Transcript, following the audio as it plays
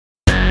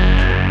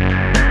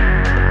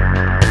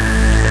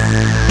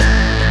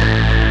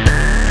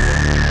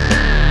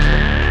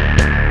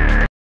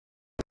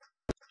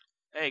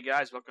Hey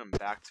guys, welcome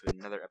back to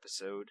another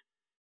episode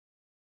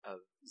of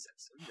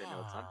the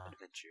No Time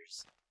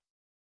Adventures.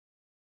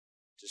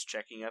 Just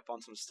checking up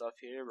on some stuff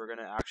here. We're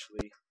gonna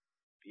actually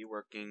be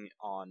working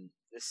on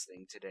this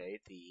thing today.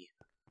 I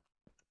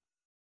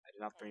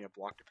did not bring a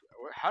block to...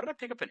 How did I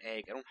pick up an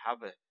egg? I don't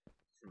have a...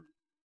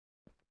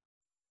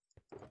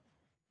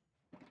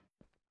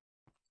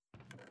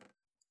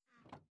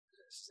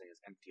 This thing is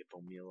empty of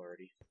bone meal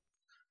already.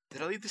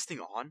 Did I leave this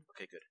thing on?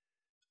 Okay, good.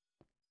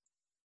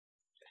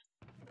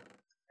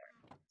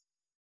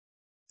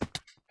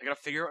 I gotta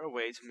figure out a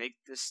way to make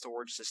this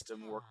storage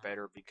system work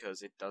better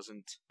because it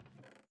doesn't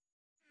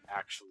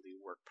actually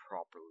work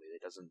properly.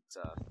 It doesn't,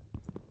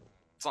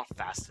 it's not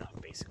fast enough,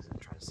 basically, is what I'm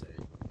trying to say.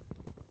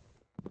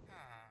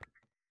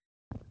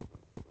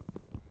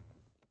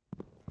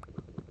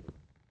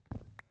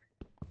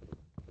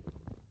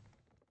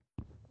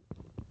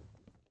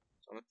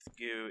 So what I'm going to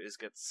do is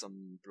get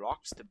some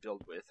blocks to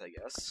build with, I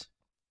guess,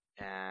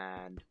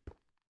 and,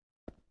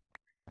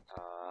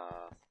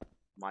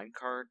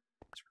 minecart,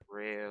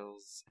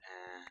 rails,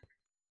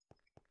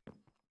 and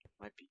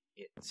might be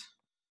it.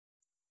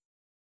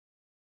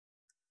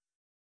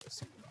 Let's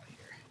see what we got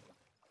here.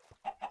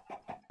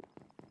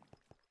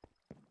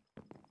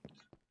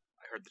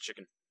 I heard the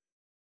chicken.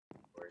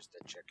 Where's the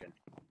chicken?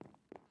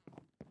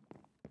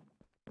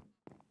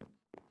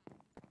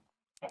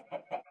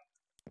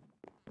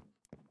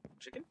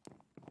 Chicken?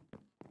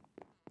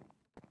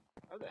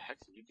 How the heck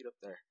did you get up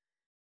there?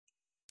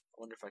 I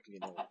wonder if I can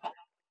get over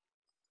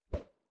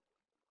there.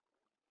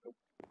 Nope.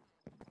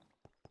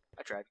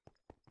 I tried.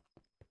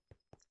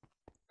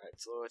 Alright,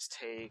 so let's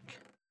take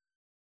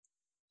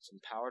some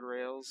powered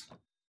rails,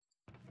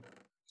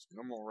 some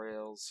normal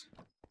rails.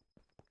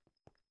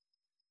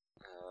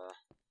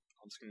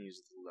 I'm just gonna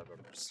use the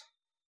levers.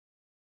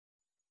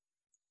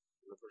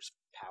 Levers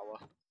power.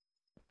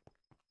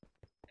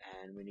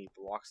 And we need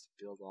blocks to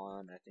build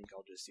on. I think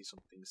I'll just do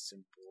something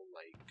simple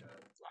like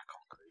black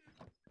concrete.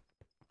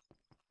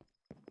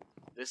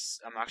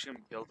 I'm actually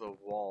gonna build a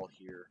wall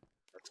here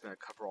that's gonna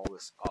cover all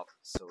this up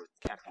so it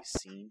can't be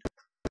seen. I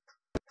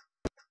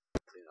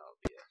think that'll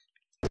be it.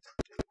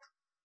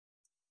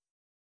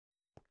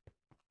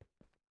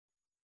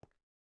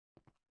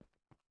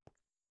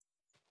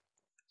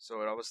 So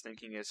what I was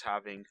thinking is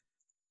having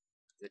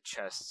the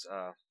chests,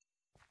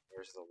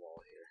 where's the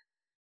wall here?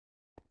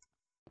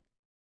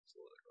 It's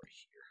right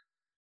here.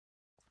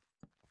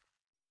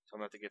 So I'm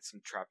gonna have to get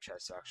some trap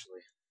chests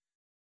actually.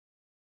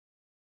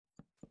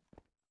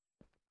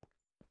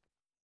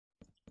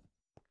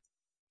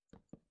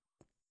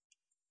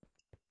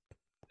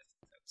 I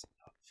think that's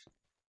enough.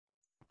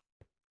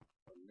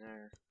 From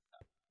there.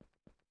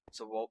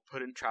 So we'll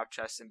put in trap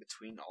chests in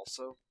between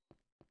also.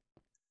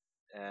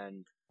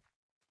 And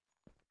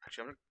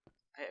actually,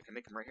 hey, I can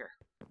make them right here.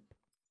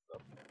 So,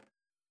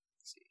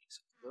 let's see,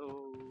 some of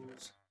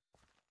those,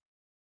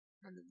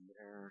 and then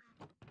there.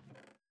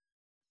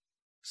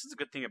 This is a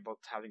good thing about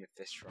having a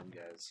fish farm,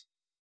 guys.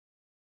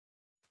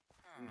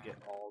 You can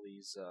get all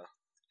these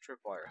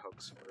tripwire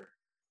hooks for.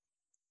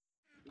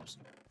 Oops.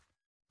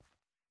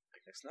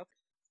 Like next to nothing.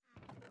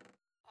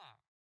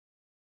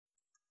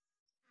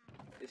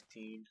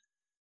 15,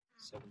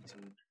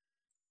 17.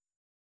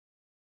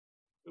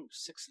 Ooh,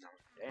 6 now.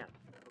 Damn.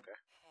 Okay.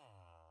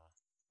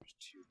 There's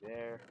 2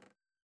 there.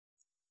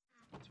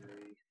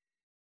 3.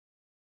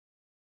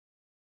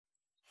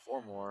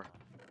 4 more.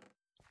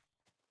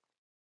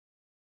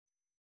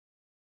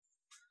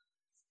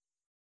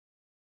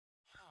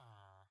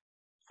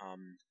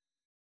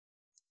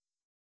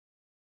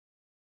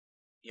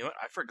 You know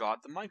what? I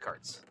forgot the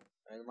minecarts.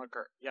 And the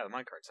minecart, yeah, the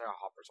minecarts. I got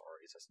hoppers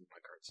already, so that's the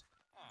minecarts.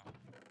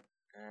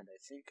 And I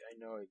think I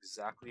know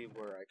exactly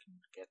where I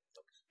can get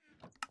them.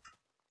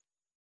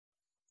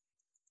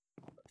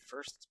 But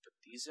first, let's put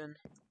these in.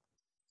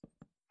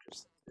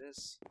 Just like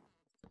this.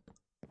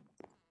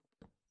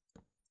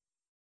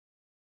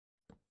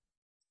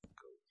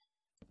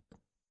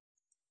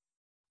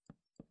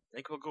 I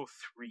think we'll go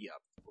 3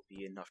 up. Will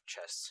be enough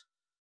chests.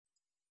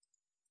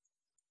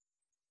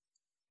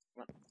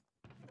 Come on.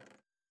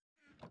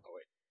 Oh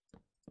wait.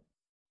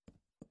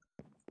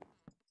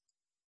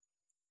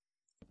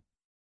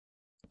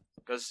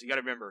 Because you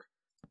gotta remember,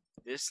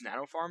 this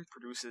nano farm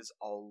produces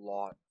a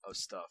lot of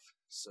stuff.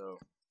 So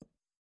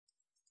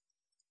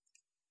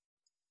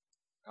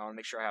I want to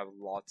make sure I have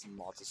lots and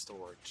lots of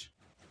storage.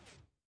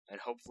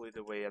 And hopefully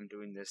the way I'm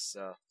doing this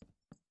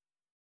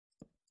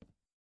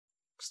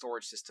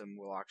storage system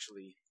will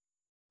actually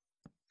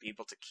be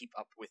able to keep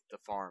up with the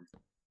farm.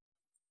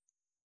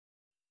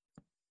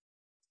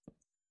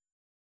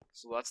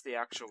 So that's the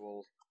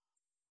actual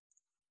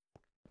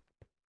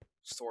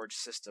storage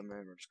system,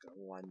 and we're just going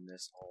to line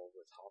this all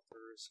with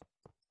hoppers.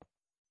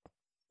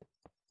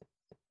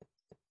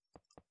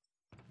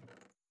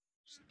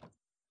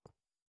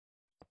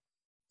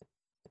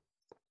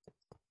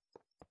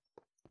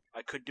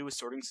 I could do a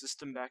sorting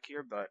system back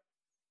here, but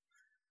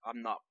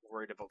I'm not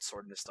worried about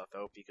sorting this stuff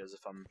out because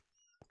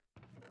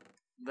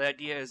the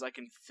idea is I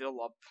can fill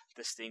up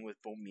this thing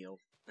with bone meal,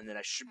 and then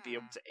I should be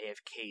able to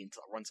AFK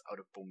until it runs out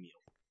of bone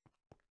meal.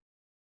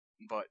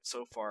 but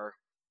so far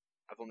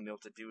I've only been able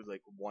to do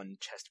like one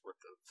chest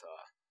worth of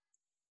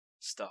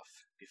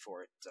stuff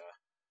before it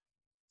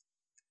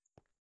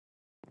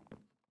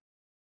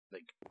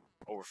like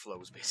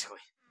overflows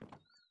basically.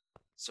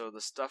 So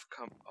the stuff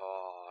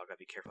oh, I gotta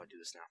be careful I do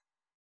this now.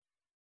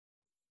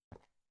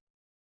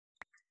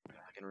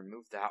 I can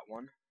remove that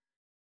one.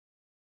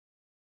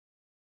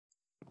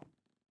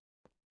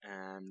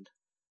 And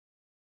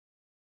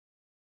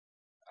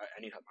I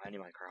need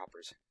my car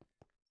hoppers.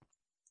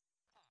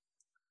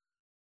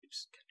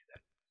 Oops, can't do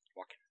that.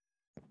 Walk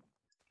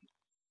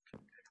in.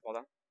 Fall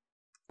down.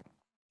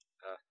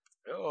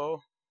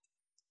 Oh.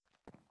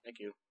 Thank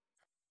you.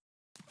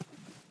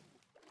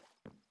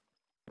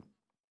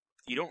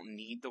 You don't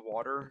need the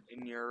water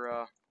in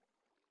your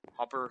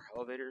hopper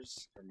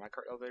elevators or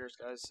minecart elevators,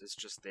 guys. It's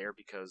just there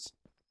because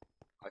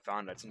I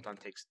found that I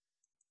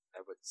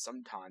would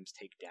sometimes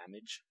take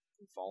damage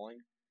from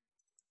falling.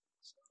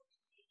 So I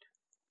need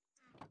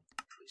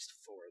at least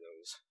 4 of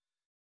those.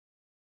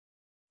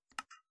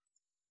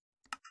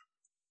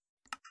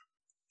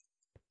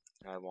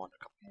 I want a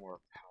couple more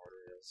powered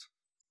rails.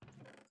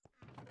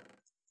 A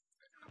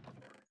couple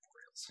more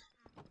rails.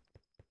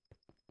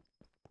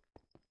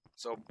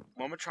 So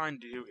what I'm gonna try and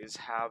do is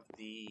have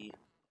the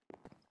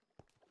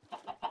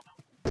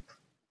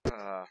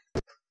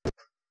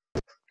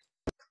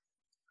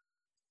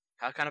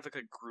have kind of like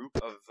a group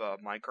of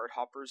minecart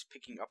hoppers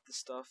picking up the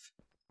stuff,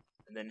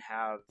 and then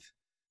have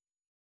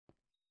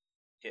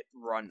it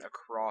run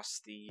across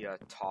the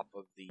top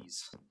of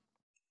these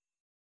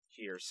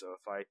here. So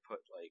if I put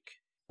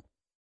like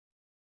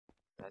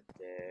that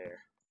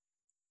there,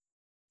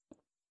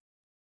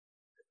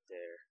 that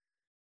there.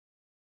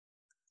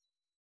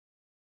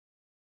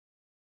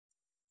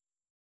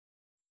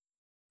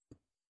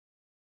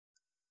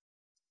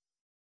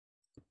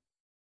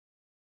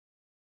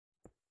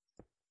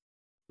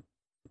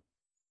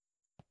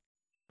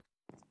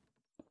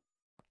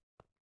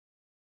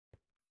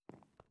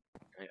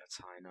 I think that's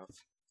high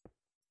enough.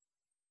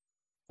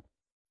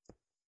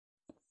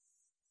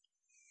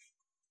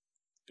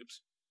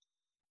 Oops.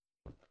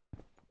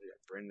 We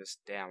gotta bring this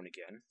down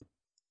again.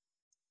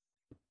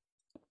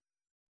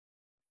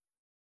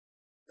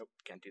 Nope,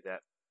 can't do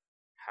that.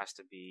 Has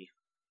to be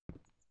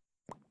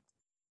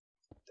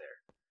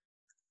there.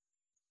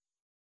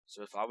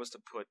 So if I was to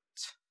put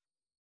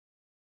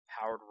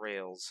powered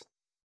rails,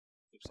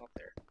 oops, not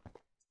there.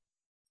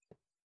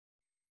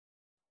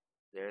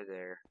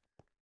 There.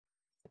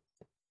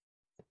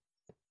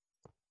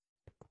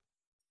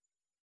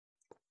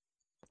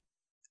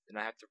 Then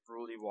I have to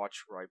really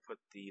watch where I put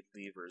the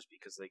levers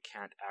because they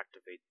can't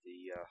activate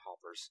the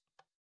hoppers.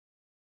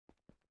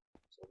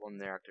 So one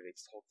there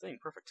activates the whole thing.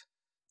 Perfect.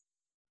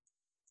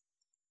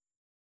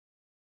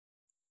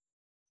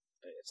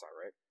 It's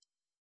alright.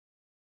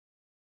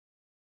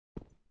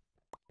 There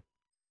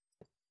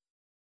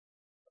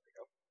we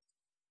go.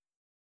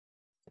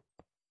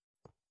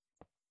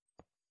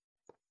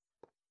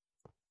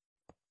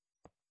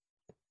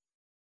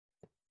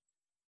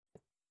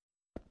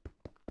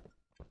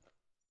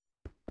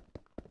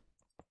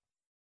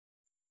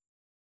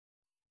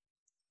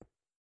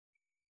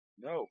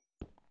 No.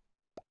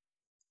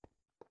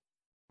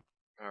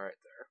 Alright,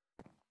 there.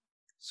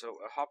 So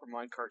a hopper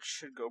minecart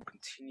should go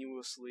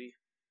continuously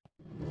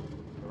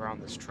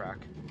around this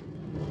track.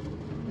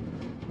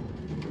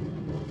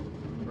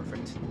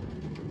 Perfect.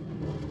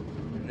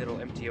 And it'll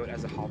empty out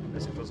as it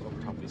goes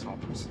over top of these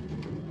hoppers.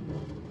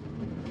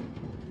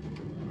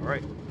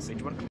 Alright,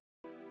 stage 1.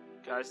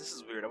 Guys, this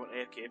is weird. I went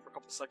AFK for a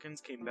couple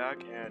seconds, came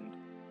back, and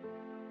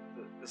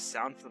the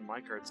sound for the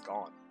minecart's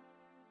gone.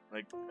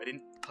 Like, I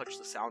didn't touch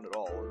the sound at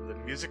all. The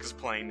music is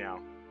playing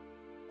now.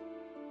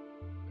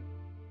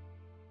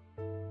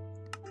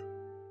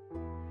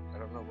 I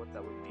don't know what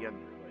that would be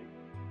under, like...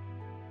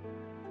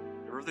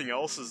 Everything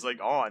else is, like,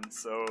 on,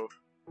 so...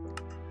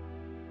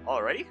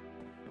 Alrighty?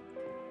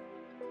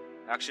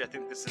 Actually, I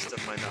think the system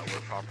might not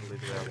work properly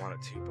the way I want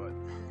it to, but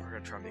we're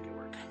gonna try and make it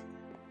work.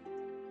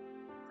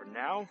 For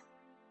now...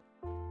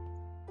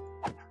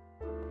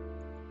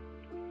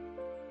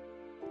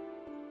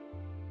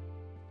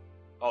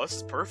 Oh, this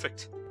is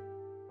perfect.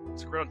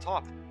 It's right on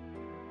top.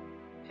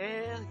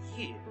 Hell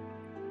yeah.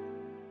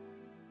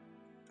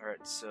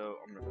 Alright, so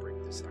I'm gonna break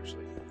this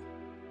actually.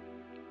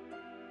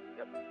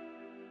 Yep.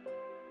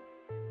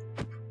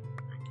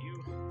 Break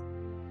you.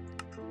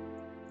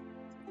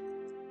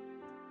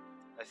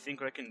 I think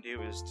what I can do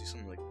is do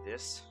something like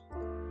this.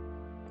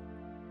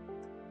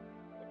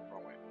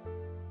 Wrong way.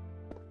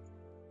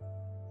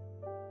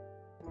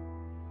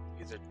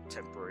 These are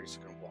temporary, so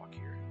I'm gonna walk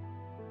here.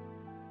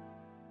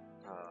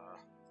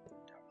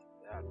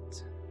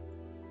 Let's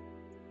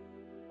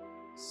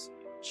see,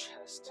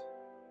 chest.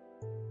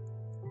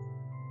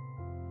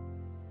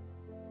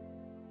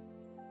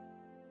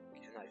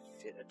 Can I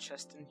fit a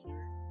chest in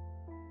here?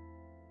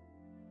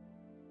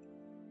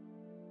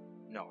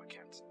 No, I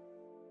can't.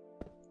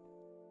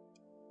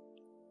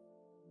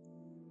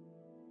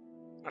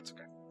 That's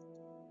okay.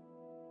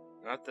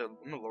 I'm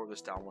gonna lower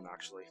this down one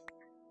actually.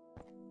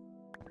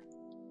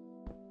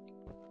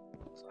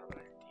 So I have an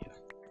idea.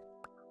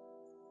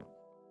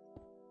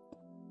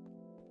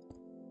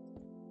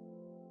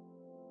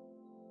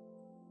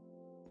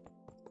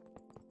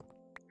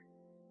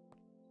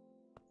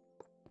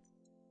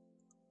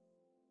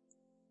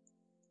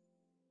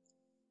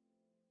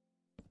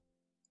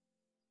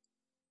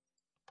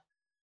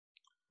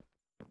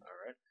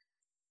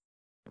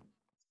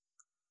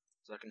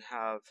 So I can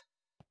have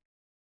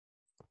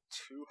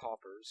 2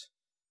 hoppers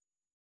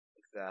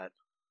like that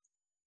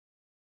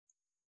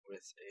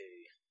with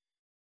a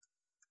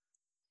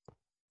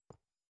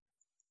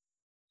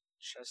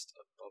chest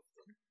above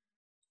them.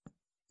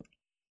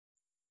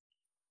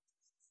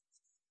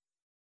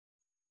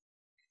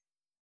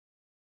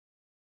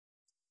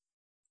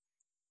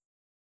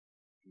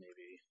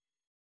 Maybe.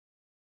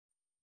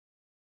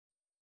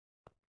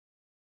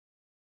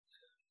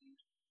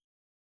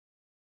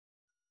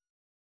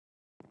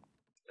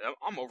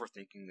 I'm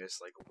overthinking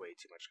this like way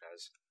too much,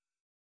 guys.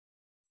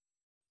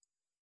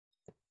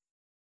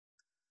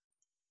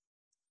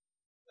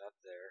 That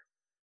there.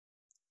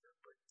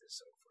 Break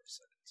this out for a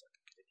second so I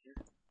can get in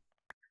here.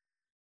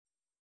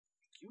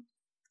 Thank you.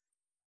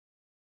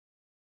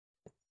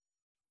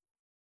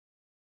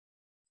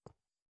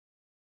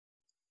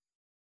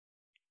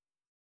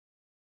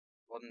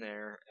 One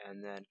there,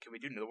 and then can we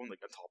do another one like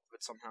on top of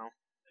it somehow?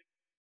 Like,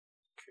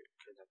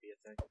 could that be a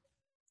thing?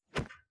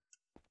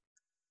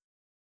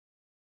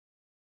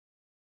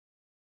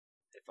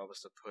 If I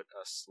was to put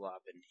a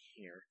slab in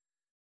here.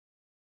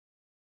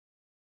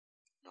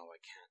 No, I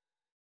can't.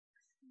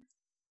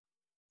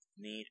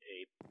 Need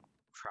a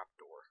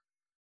trapdoor.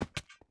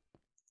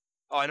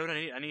 Oh, I know what I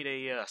need. I need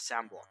a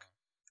sand block.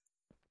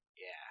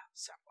 Yeah,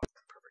 sand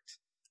block. Perfect.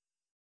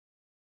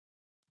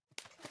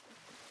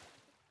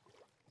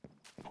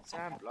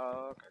 Sand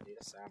block. I need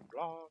a sand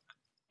block.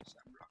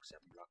 Sand block,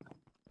 sand block.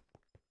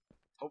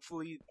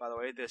 Hopefully, by the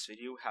way, this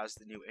video has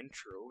the new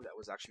intro that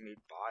was actually made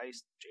by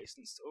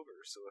Jason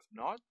Stover. So if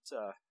not,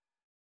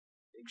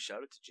 big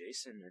shout out to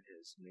Jason and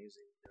his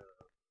amazing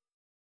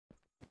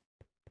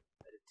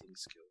editing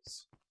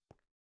skills.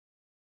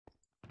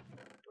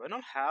 Do I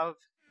not have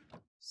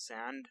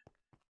sand?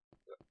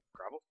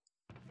 Gravel?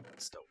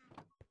 Stone.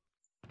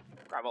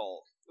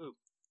 Gravel. Ooh.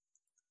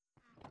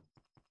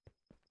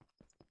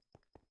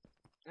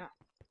 Yeah.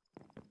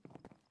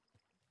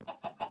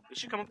 We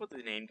should come up with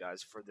a name,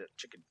 guys, for the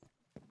chicken.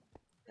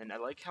 And I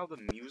like how the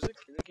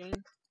music in the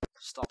game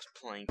stops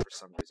playing for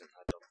some reason.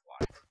 I don't know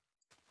why.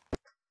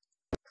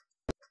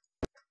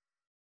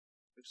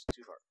 Oops,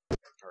 too far.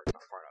 Or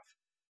not far enough.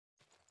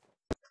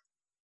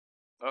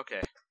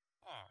 Okay.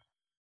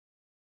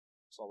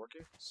 It's all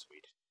working?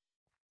 Sweet.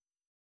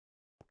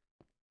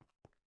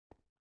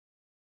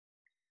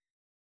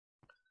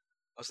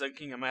 I was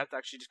thinking I might have to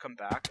actually just come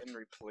back and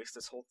replace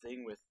this whole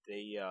thing with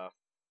a,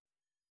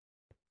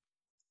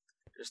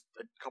 just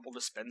a couple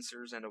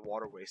dispensers and a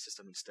waterway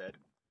system instead.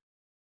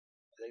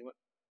 I think what?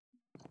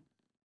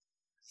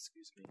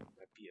 Excuse me.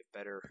 Might be a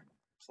better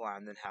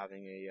plan than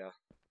having a,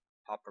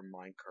 hopper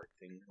minecart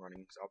thing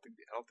running, because I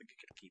don't think it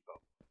can keep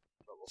up.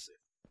 But we'll see.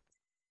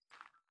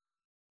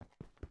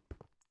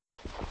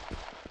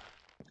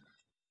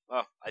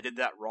 Oh, I did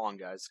that wrong,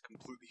 guys.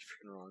 Completely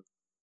freaking wrong.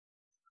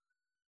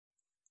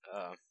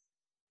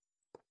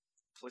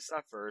 Place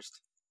that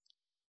first.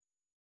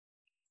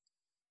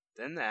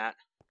 Then that.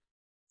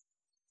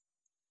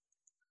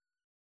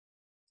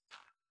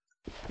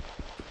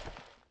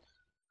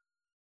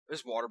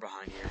 There's water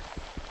behind here.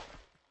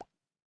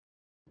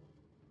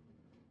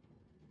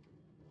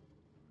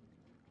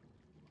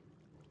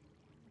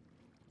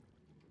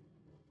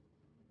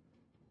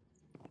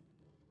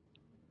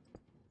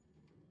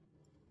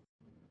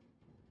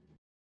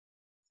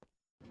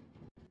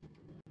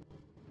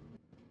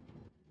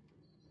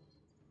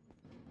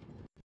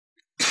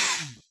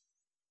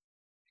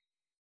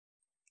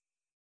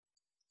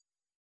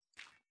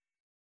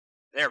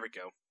 There we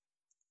go.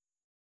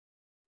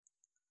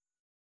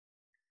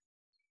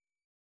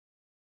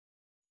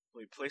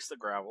 We place the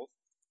gravel,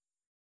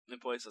 and then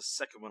place a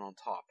second one on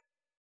top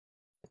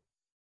of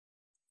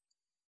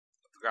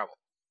the gravel.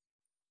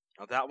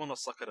 Now that one will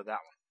suck out of that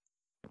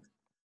one.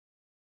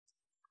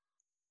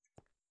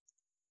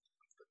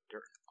 Put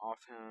dirt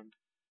offhand.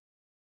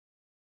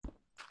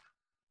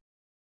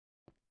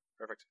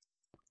 Perfect.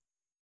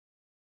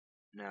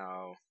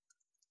 Now,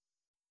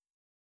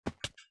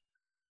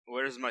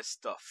 where's my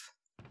stuff?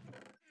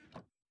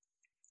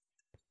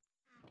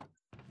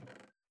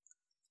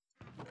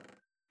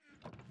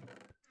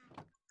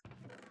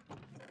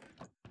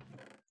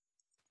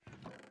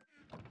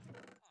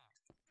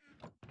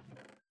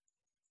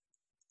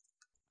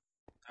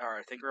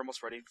 Alright, I think we're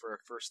almost ready for our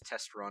first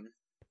test run.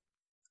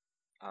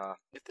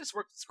 If this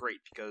works, it's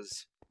great,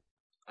 because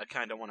I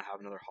kind of don't want to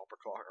have another hopper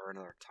clock or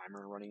another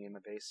timer running in my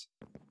base.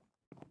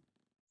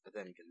 But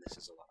then again, this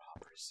is a lot of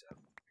hoppers, so...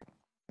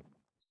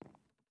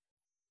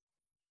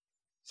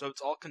 So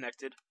it's all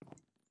connected.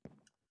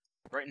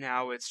 Right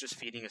now, it's just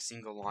feeding a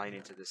single line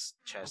into this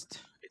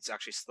chest. It's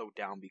actually slowed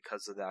down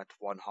because of that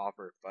one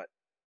hopper, but...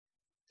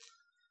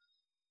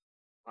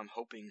 I'm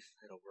hoping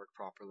it'll work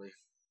properly.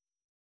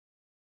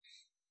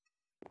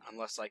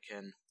 Unless I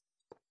can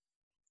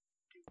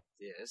do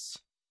this.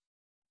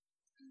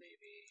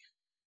 Maybe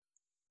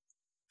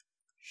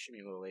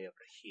shimmy my way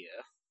over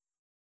here.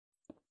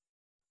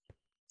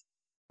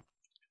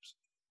 Oops.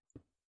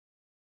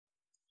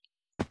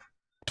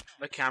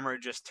 My camera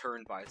just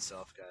turned by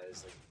itself,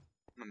 guys. Like,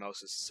 my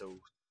mouse is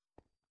so...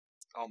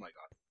 Oh my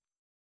god.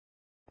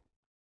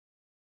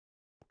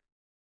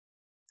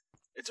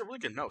 It's a really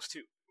good mouse,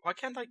 too. Why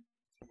can't I...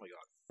 Oh my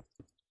god.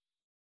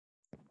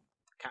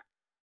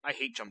 I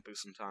hate jump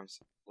boost sometimes.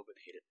 A little bit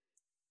hate it.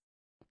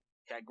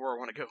 Can't go where I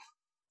want to go.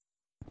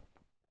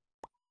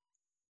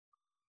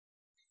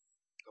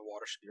 The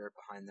water should be right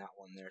behind that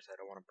one there, so I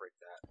don't want to break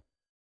that.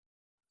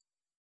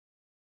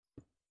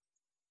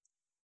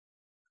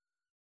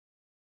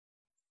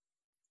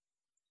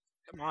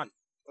 Come on,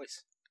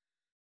 please.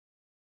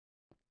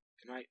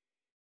 Can I...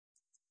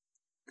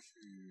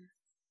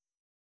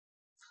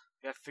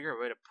 I gotta figure a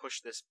way to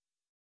push this.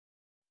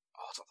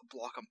 Oh, it's not the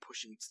block I'm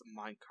pushing, it's the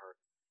minecart.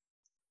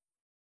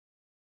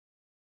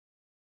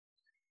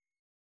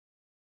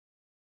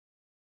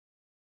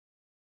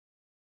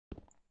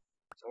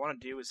 So what I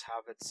want to do is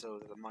have it so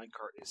that the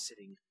minecart is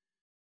sitting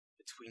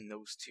between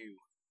those two.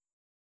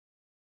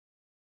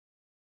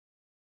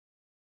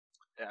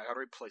 Yeah, I gotta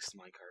replace the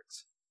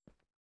minecarts.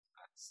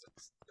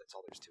 That's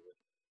all there's to it.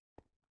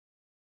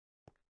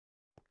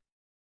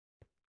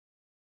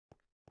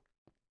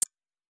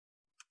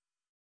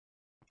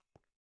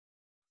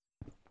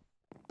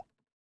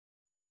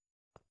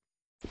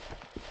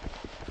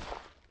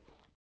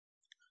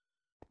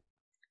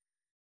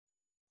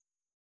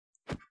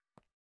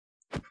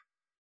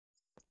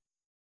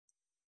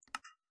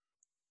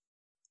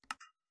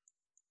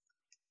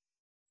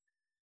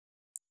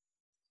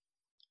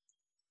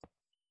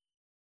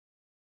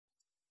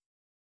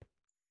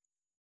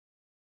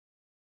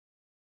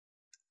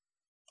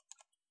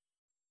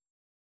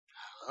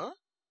 Huh?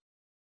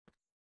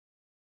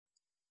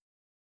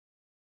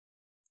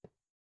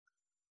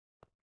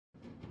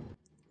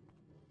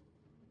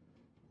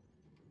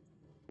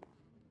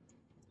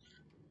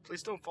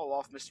 Please don't fall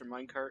off, Mr.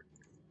 Minecart.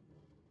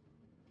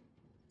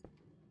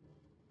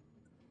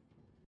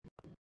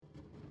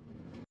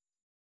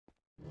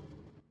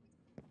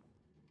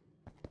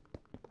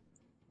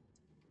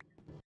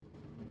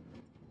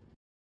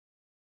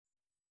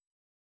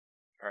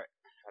 Alright,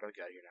 how do we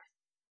get out of here now?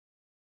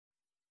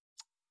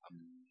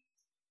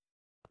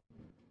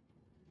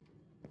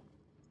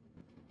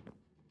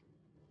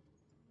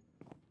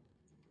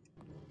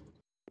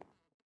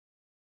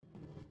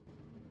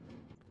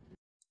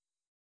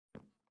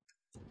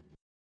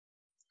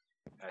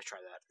 Let's try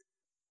that.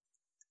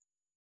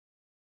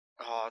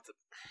 Oh,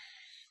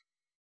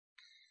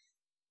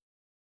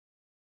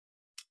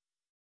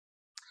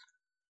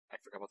 I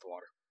forgot about the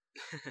water.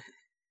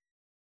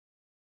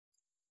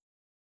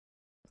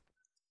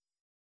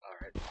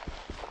 Alright.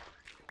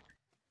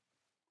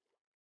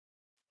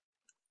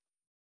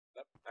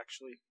 That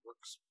actually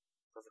works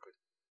perfectly.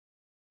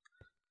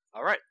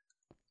 Alright.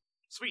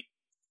 Sweet.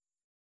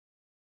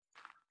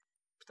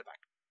 Put that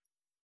back.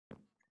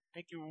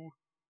 Thank you.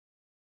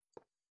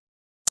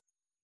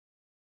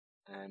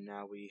 And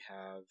now we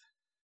have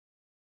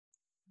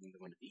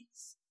one of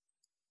these.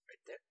 Right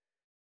there.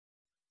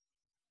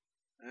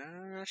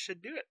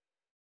 Should do it.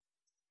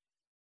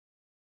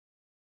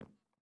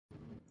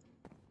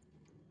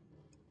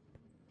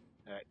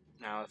 Alright,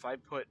 now if I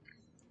put...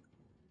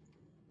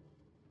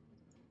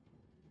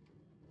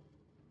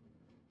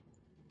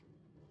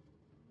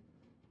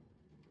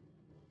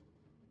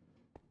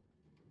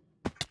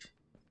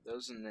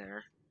 those in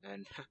there,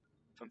 and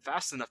if I'm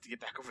fast enough to get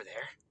back over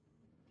there...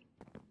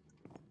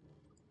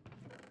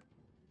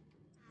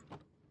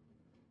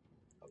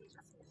 Oh, these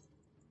are full.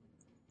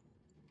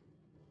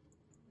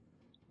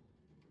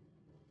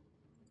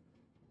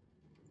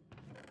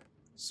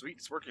 Sweet,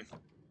 it's working.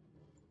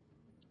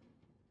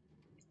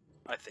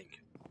 I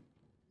think.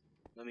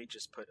 Let me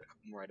just put a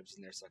couple more items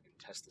in there so I can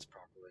test this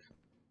properly.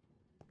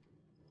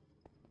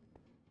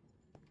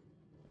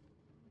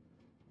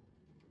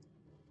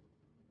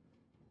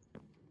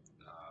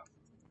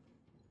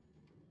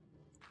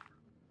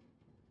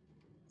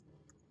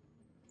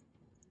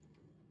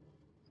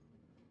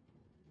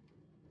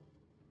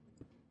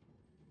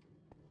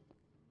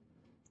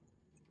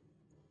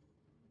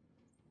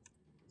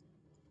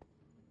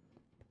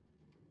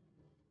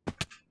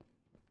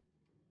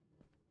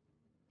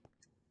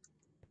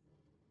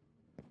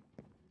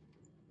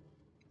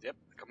 Yep,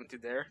 coming through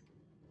there.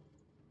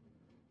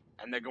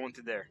 And they're going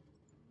through there.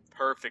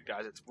 Perfect,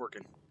 guys, it's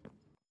working.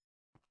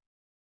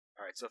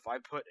 Alright, so if I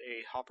put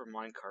a hopper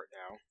minecart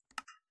now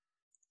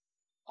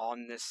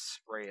on this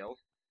rail.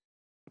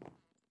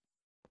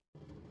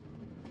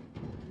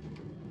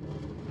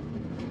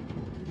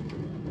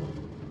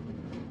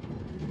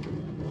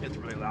 It's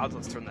really loud, so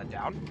let's turn that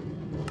down.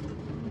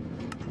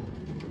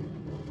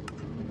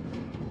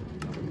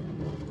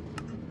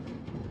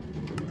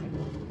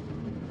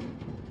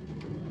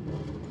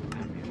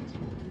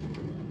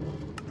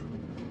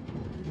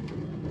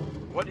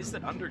 What is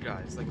that under,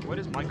 guys? Like, what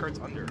is minecart's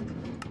under?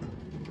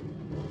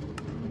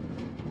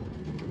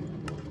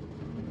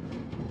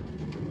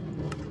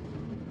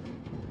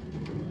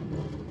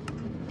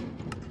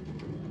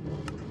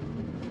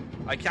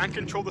 I can't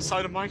control the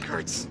side of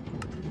minecarts.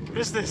 What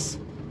is this?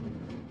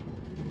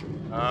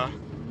 I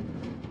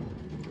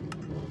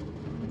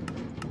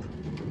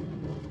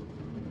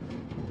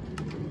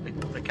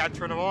can't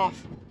turn them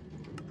off.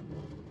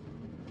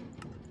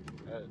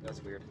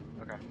 That's weird.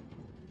 Okay.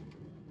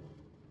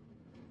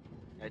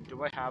 And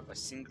do I have a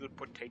single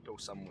potato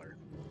somewhere?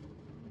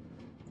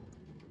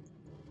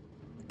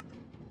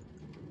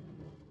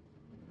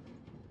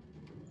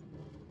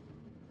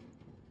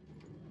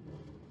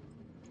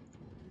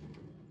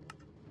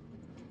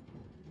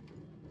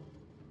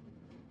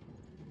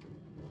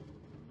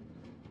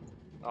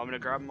 I'm gonna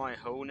grab my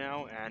hoe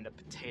now and a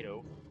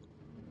potato,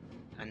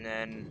 and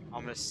then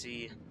I'm gonna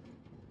see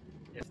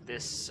if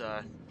this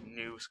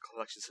new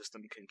collection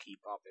system can keep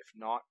up. If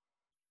not,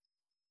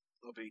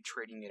 I'll be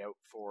trading it out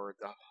for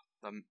the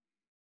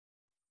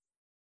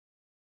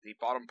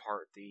bottom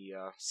part, the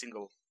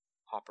single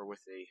hopper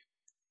with a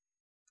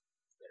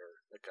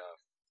better like a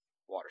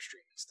water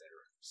stream instead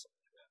or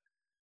something like that.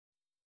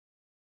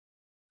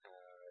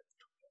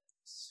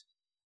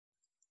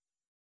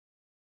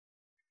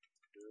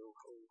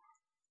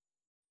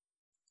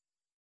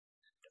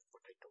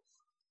 Potato.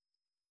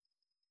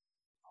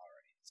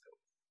 Alright, let's go.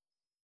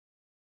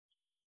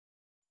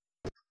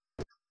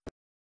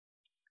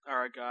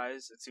 Alright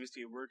guys, it seems to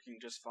be working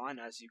just fine.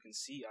 As you can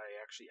see, I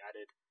actually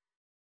added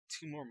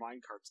 2 more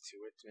minecarts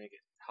to it to make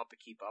it help it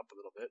keep up a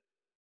little bit.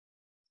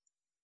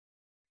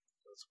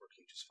 So it's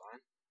working just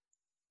fine.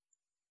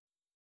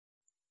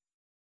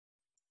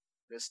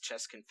 This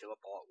chest can fill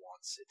up all at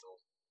once.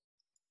 It'll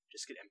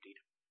just get emptied.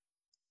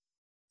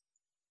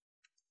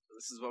 So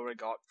this is what I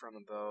got from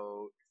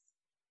about...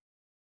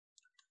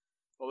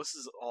 Well, this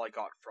is all I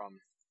got from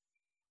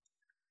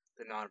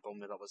the amount of bone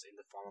meal that was in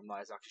the farm. I'm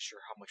not exactly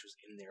sure how much was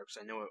in there, because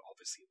I know it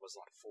obviously was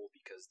not full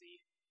because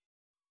the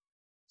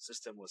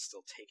system was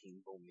still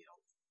taking bone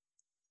meal.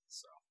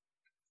 So,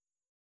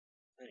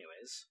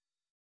 anyways,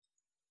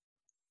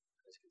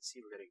 as you can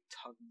see, we're getting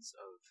tons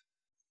of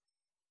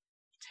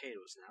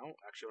potatoes now.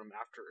 Actually, what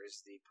I'm after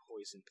is the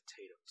poison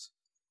potatoes.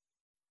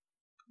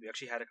 We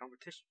actually had a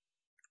competition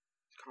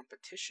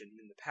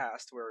in the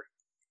past where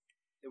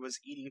it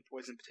was eating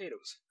poison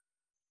potatoes.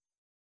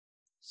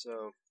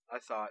 So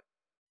I thought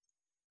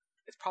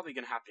it's probably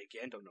gonna happen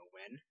again. Don't know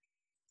when,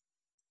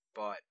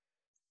 but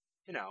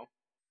you know,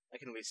 I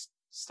can at least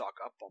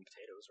stock up on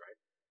potatoes, right?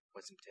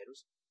 Poison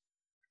potatoes.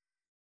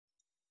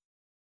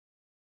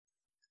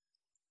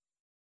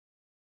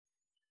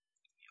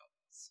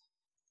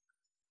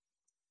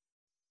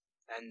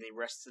 And the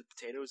rest of the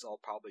potatoes,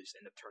 I'll probably just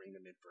end up turning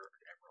them in for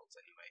emeralds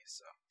anyway,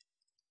 so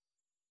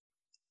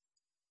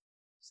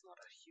it's not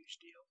a huge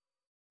deal.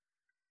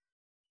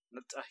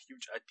 Not a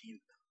huge deal.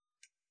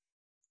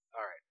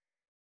 Alright.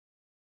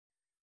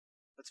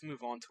 Let's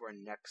move on to our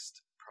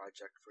next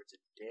project for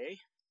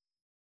today.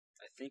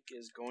 I think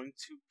is going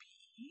to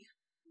be...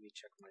 Let me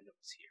check my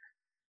notes here.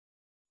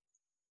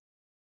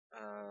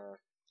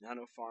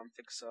 Nano Farm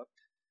Fix Up.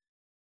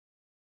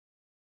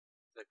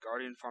 The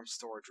Guardian Farm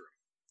Storage Room.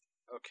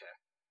 Okay.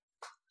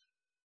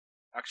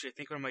 Actually, I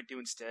think what I might do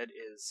instead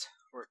is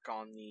work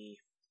on the...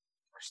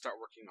 Or start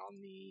working on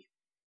the...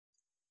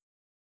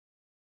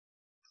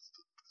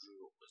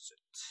 What was it?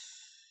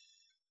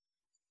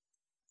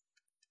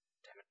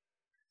 Damn it.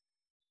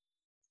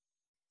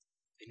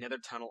 The nether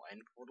tunnel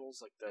end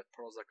portals, like the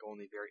portals that go on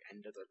the very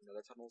end of the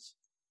nether tunnels.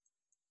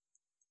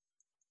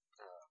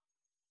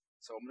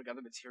 So I'm gonna gather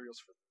materials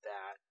for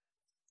that,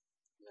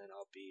 and then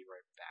I'll be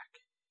right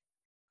back.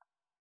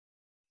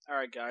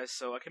 Alright guys,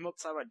 so I came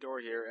outside my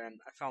door here,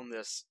 and I found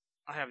this.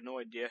 I have no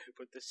idea who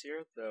put this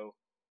here, though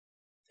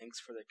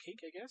thanks for the cake,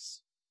 I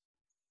guess.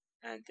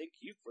 And thank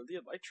you for the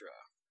elytra.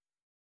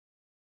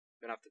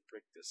 I'm gonna have to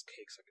break this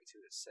cake so I can see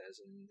what it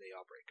says, and they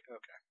all break.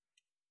 Okay.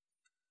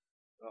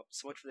 Well,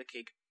 so much for the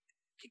cake.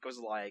 Cake was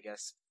a lie, I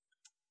guess.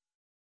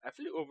 I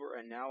flew over,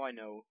 and now I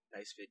know.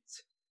 Nice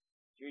vids.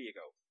 Here you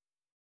go.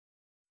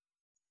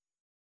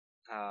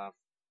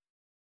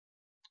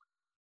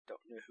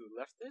 Don't know who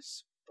left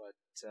this, but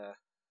I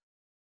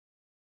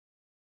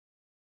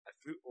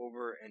flew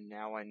over and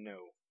now I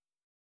know.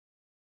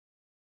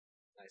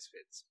 Nice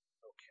vids.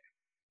 Okay.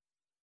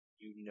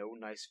 You know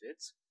nice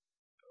vids?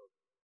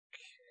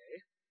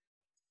 Okay.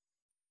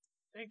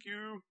 Thank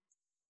you.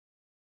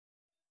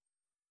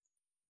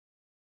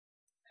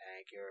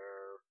 Thank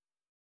you.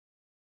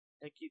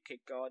 Thank you,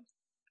 Cake God.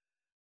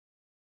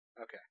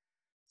 Okay.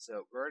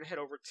 So we're gonna head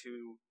over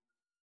to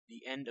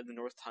the end of the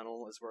North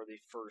Tunnel is where the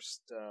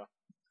first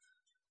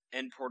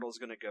end portal is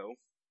gonna go.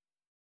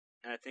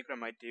 And I think what I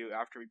might do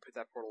after we put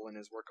that portal in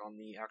is work on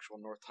the actual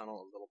North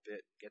Tunnel a little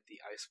bit, get the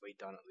iceway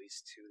done at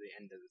least to the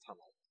end of the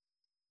tunnel.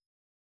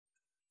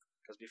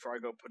 Because before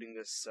I go putting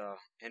this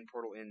end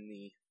portal in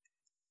the...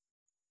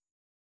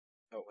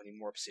 Oh, I need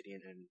more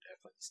obsidian and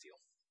flint and steel.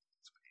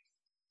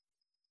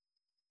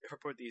 If I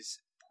put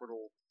these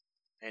portal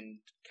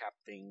end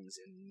cap things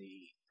in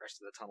the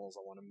rest of the tunnels,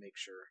 I want to make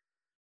sure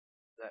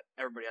that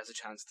everybody has a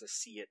chance to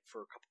see it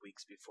for a couple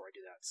weeks before I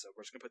do that. So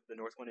we're just going to put the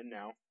north one in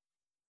now.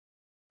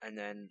 And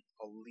then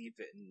I'll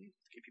leave it and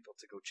get people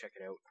to go check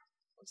it out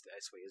once the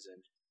iceway is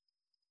in.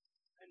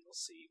 And we'll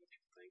see what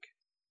people think.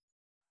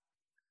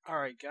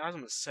 Alright guys,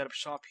 I'm going to set up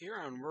shop here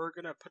and we're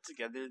going to put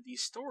together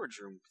the storage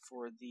room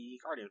for the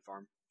Guardian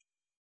Farm.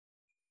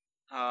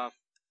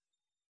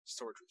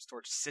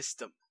 Storage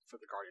system for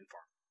the Guardian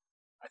Farm.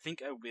 I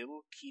think I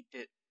will keep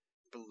it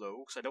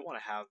below because I don't want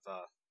to have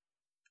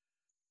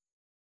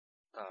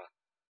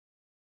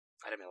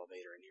item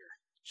elevator in here.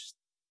 Just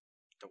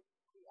don't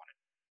want it.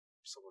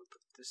 So we'll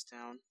put this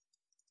down.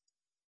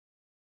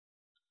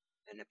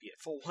 And it'd be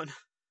a full one.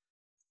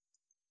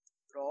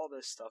 Put all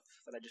this stuff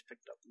that I just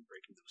picked up and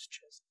breaking those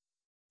chests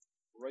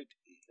right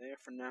in there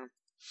for now.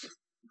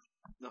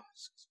 No,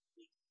 excuse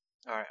me.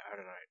 Alright.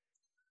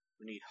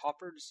 We need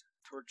hoppers,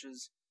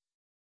 torches,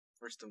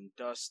 redstone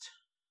dust,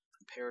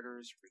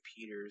 comparators,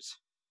 repeaters,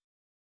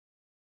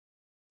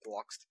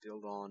 blocks to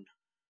build on,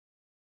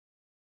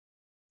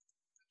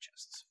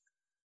 chests.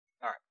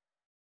 Alright.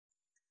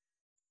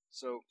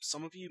 So,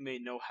 some of you may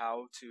know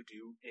how to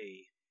do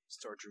a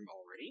storage room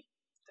already.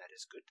 That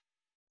is good.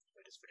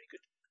 That is very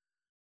good.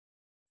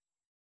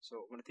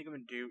 So, what I think I'm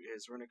going to do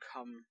is we're going to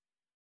come,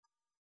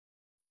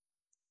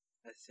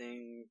 I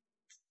think,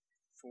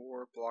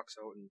 4 blocks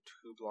out and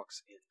 2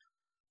 blocks in.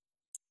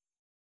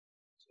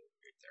 So,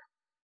 right there.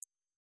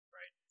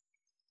 Right.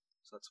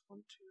 So, that's 1,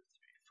 2, 3,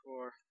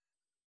 4.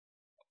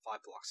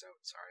 5 blocks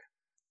out, sorry.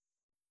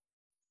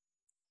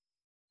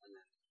 And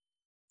then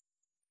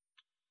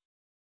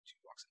 2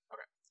 blocks in.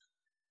 Okay.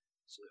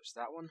 So, there's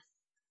that one.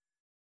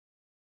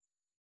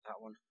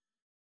 That one.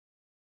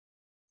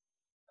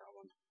 That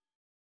one.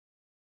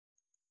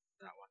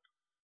 That one.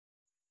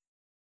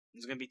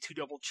 There's going to be 2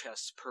 double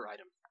chests per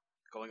item,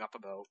 going up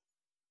about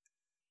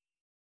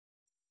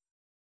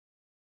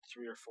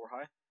 3 or 4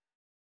 high.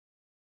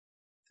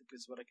 I think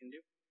is what I can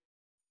do.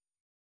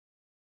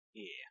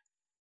 Yeah.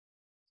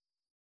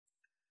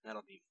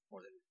 That'll be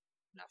more than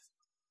enough.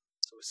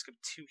 So we skip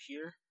 2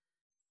 here.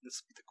 This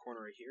will be the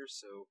corner right here,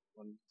 so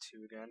 1,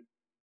 2 again.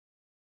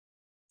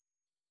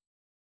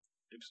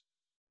 Oops.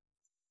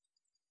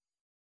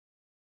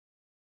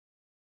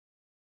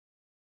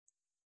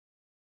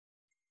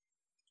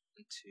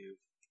 And 2.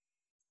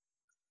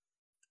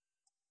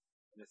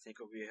 And I think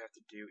what we have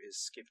to do is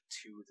skip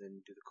 2,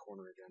 then do the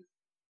corner again.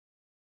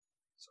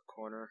 So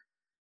corner,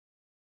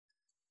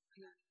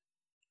 and then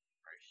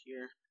right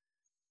here.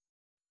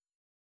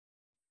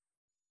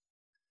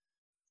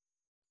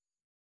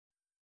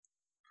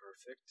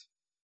 Perfect.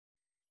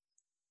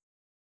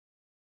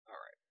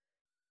 Alright.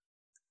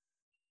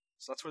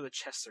 So that's where the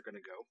chests are going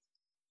to go.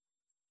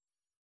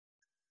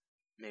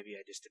 Maybe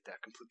I just did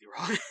that completely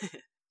wrong.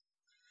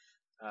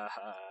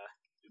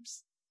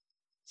 Oops.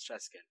 Let's try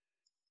this again.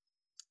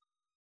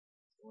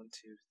 1,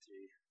 2,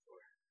 3, 4,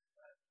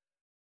 5.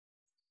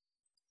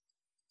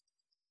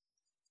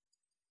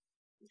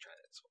 Let me try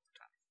this one more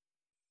time.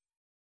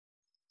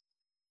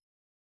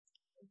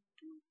 1,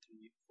 2,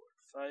 3, 4,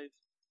 5.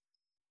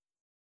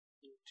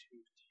 1, 2, 3,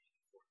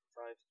 4,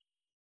 5.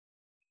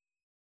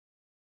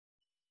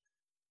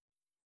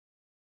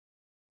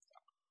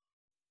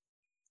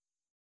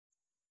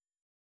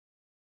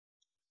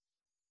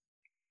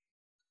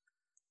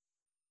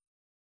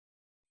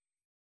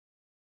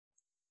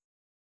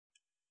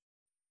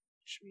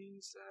 Which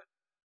means that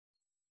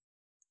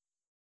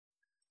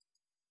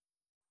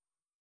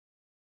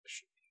there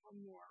should be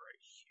one more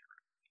right here, I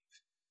believe.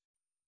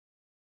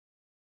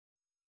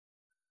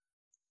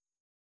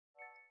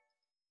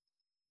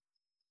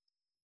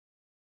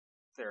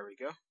 There we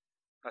go.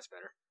 That's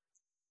better.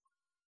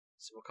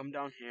 So we'll come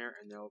down here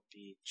and there'll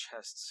be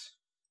chests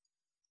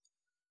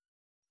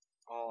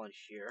all in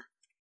here.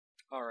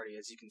 Alrighty,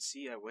 as you can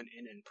see, I went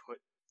in and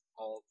put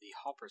all the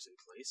hoppers in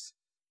place.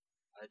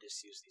 I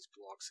just use these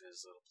blocks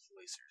as little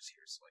placers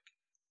here so I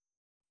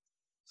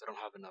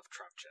don't have enough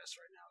trap chests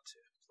right now to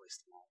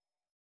place them all.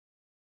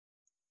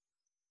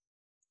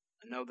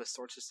 I know the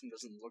storage system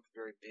doesn't look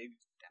very big,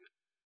 damn it,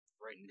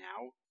 right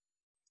now,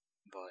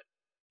 but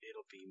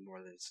it'll be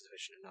more than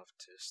sufficient enough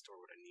to store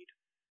what I need.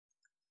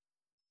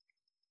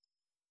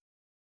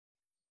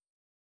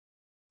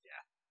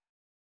 Yeah.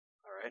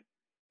 Alright,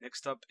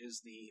 next up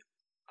is the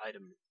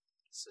item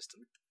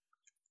system.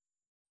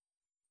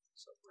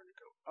 So we're going to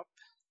go up.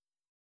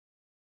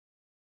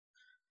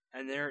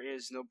 And there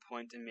is no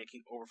point in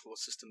making overflow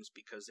systems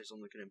because there's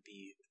only going to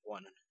be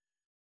one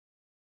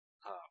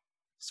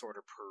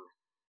sorter per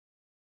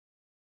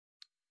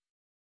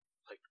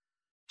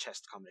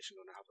chest combination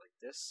going to have like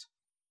this.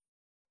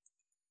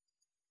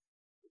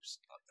 Oops,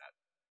 like that.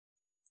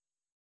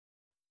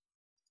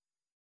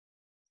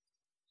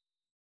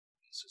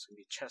 So it's going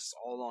to be chests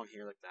all along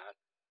here like that.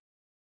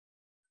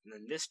 And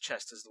then this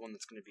chest is the one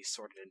that's going to be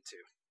sorted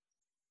into.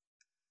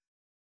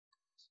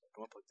 So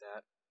go up like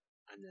that,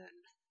 and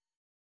then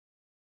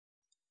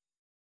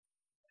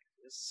like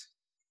this.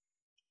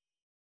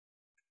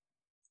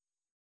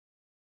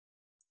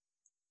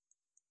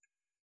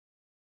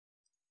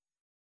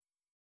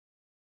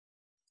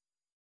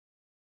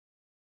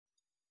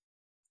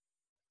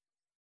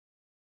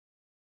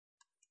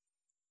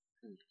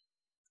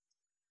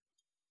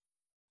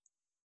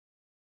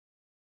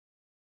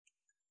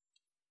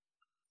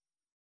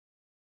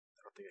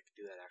 I don't think I can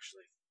do that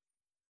actually.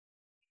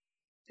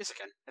 Yes, I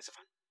can. That's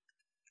fine.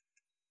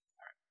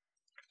 Alright.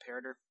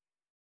 Comparator.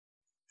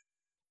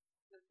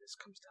 Then this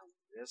comes down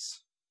like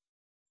this.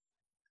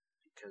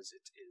 Because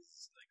it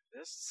is like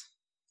this.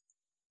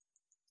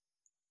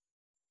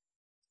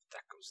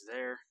 goes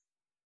there.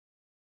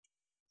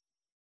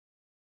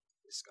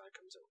 This guy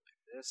comes out like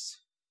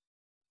this.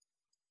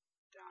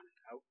 Down and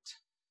out.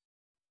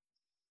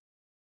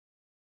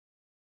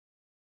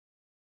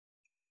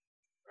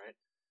 Right?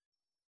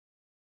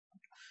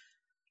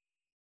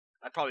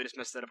 I probably just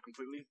messed that up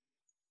completely.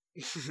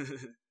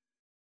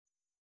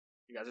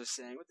 You guys are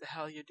saying, what the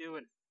hell are you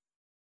doing?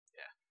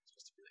 Yeah, it's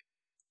supposed to be like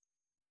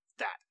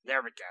that.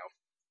 There we go.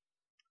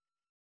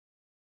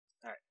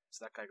 Alright,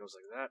 so that guy goes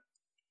like that.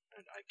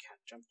 And I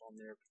can't jump on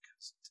there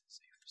because it's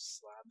a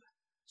slab.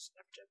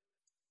 Snapchat.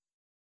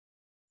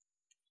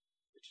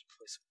 We just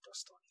place some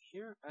dust on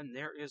here. And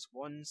there is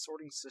one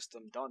sorting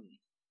system done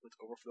with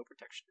overflow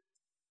protection.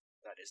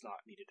 That is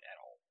not needed at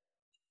all.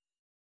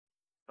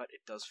 But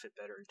it does fit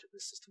better into the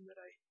system that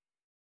I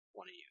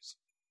want to use.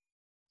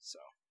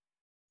 So,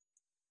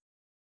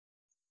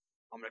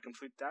 I'm going to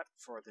complete that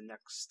for the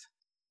next,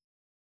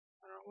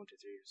 I don't know, 1, 2,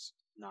 3,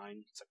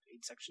 9,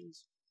 8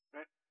 sections,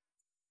 right?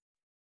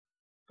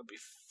 But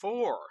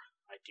before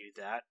I do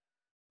that,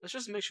 let's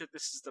just make sure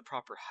this is the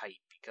proper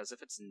height, because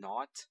if it's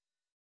not,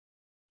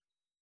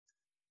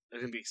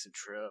 there's going to be some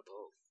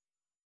trouble.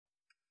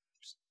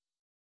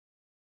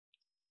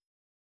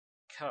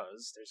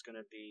 Because there's going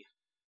to be,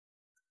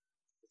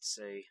 let's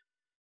say,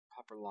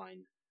 hopper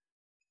line.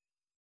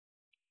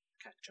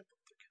 Can't jump up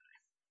there, can I?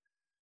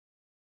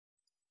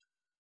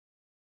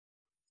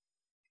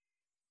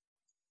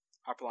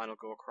 Hopper line will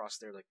go across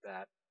there like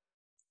that.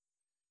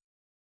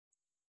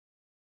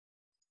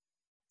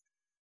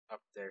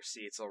 Up there,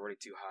 see, it's already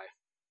too high.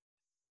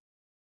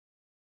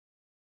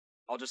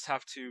 I'll just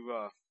have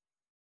to,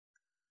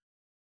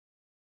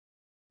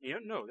 you know,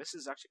 no, this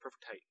is actually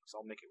perfect height, so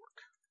I'll make it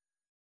work.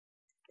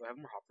 Do I have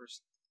more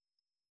hoppers?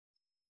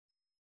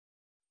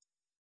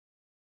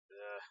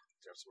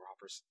 There's some more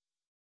hoppers.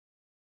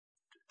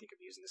 Didn't think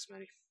of using this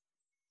many.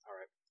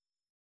 Alright.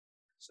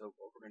 So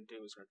what we're going to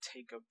do is we're going to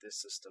take out this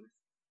system.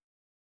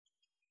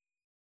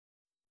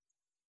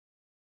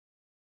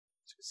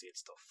 As you can see,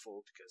 it's still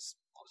full because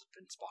I've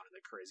been spawning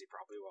like crazy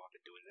probably while I've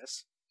been doing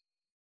this.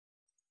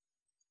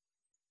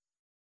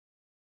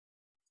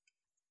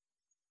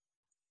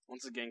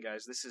 Once again,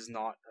 guys, this is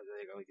not,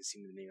 you can see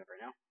me name up right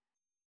now.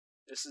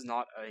 This is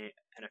not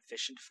an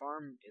efficient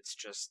farm, it's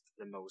just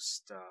the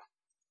most,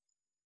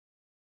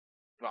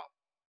 well,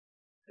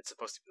 it's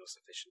supposed to be the most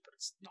efficient, but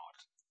it's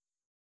not.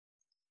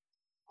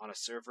 On a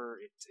server,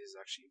 it is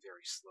actually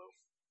very slow.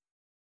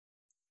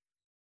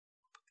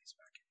 I'll put these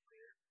back in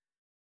later.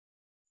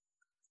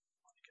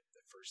 I want to get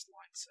the first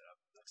line set up.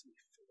 That's going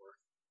to be 4, 5,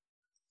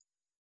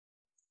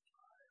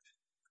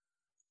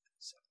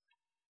 7.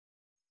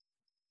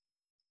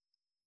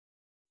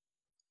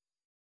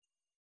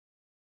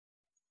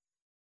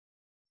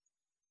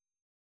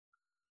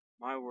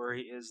 My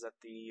worry is that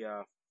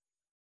the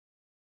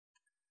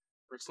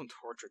redstone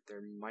torch right there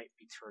might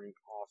be turning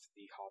off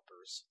the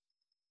hoppers.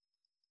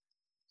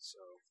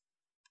 So,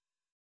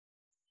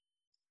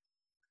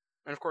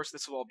 and of course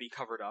this will all be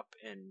covered up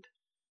and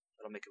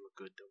that'll make it look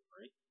good, don't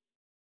worry.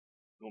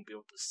 You won't be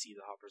able to see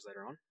the hoppers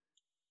later on.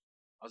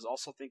 I was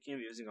also thinking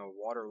of using a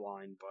water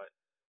line, but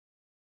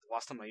the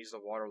last time I used a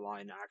water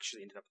line I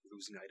actually ended up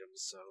losing items,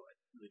 so I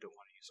really don't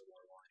want to use a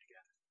water line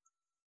again.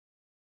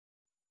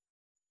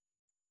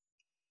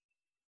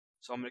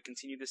 So I'm going to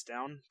continue this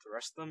down, the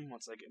rest of them,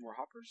 once I get more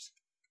hoppers,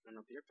 and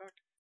I'll be right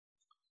back.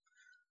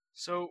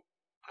 So,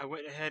 I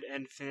went ahead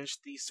and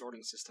finished the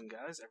sorting system,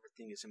 guys.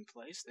 Everything is in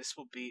place. This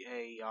will be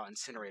a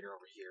incinerator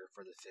over here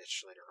for the fish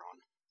later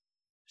on.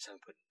 Just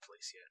haven't put it in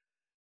place yet.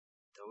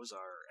 Those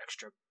are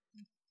extra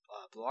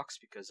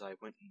blocks because I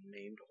went and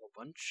named a whole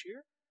bunch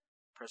here.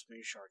 Press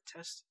menu shard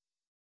test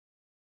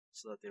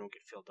so that they don't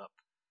get filled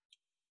up.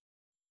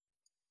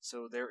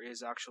 So there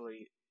is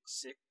actually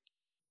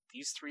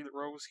these 3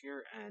 rows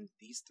here, and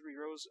these 3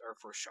 rows are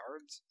for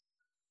shards.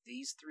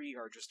 These 3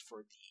 are just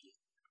for the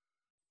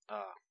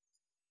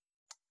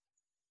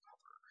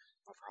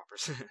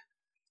hoppers.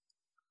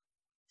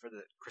 For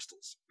the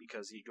crystals,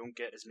 because you don't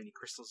get as many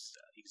crystals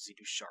as you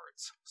do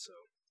shards.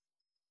 So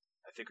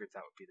I figured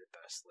that would be the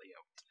best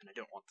layout, and I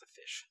don't want the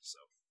fish,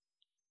 so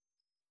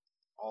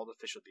all the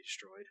fish will be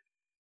destroyed.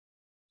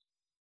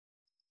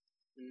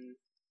 And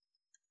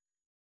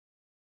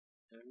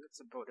that's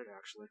about it,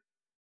 actually.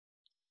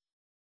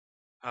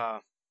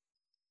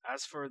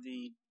 As for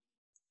the,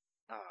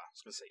 I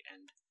was gonna say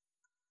end.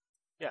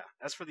 Yeah,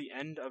 as for the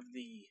end of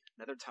the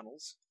nether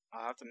tunnels,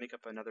 I'll have to make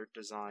up another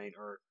design,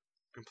 or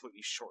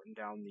completely shorten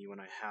down the one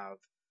I have,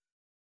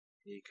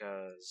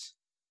 because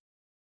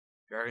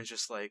Dragon's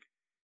just like,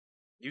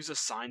 use a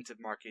sign to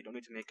mark it, you don't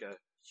need to make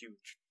a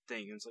huge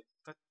thing, and it's like,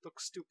 that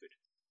looks stupid,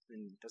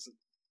 and doesn't,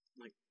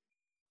 like,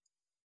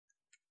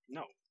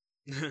 no.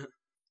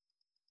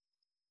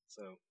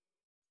 So,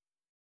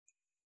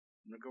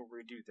 I'm gonna go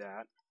redo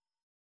that.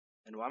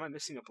 And why am I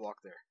missing a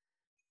block there?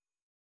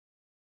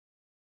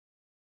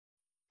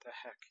 The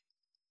heck?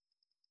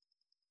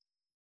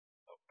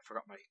 Oh, I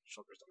forgot my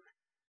shulkers down there.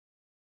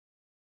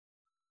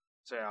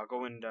 So yeah, I'll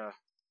go and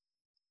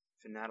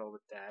finagle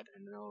with that,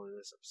 and I know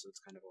this episode's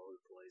kind of all over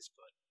the place,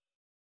 but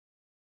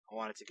I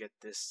wanted to get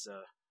this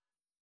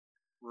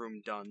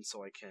room done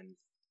so I can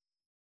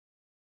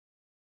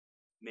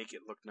make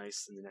it look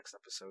nice in the next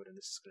episode, and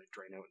this is going to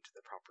drain out into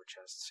the proper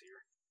chests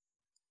here.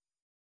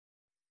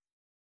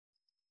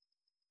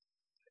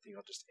 I think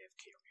I'll just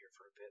AFK over here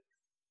for a bit.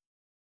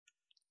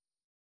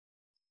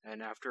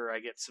 And after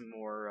I get some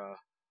more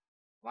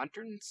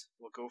lanterns,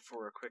 we'll go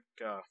for a quick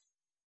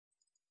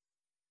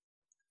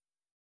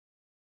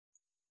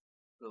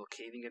little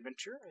caving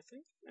adventure, I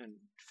think, and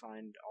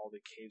find all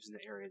the caves in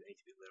the area that need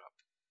to be lit up.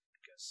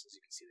 Because, as you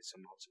can see, there's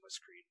some mobs on my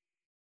screen,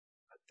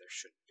 but there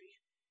shouldn't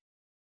be.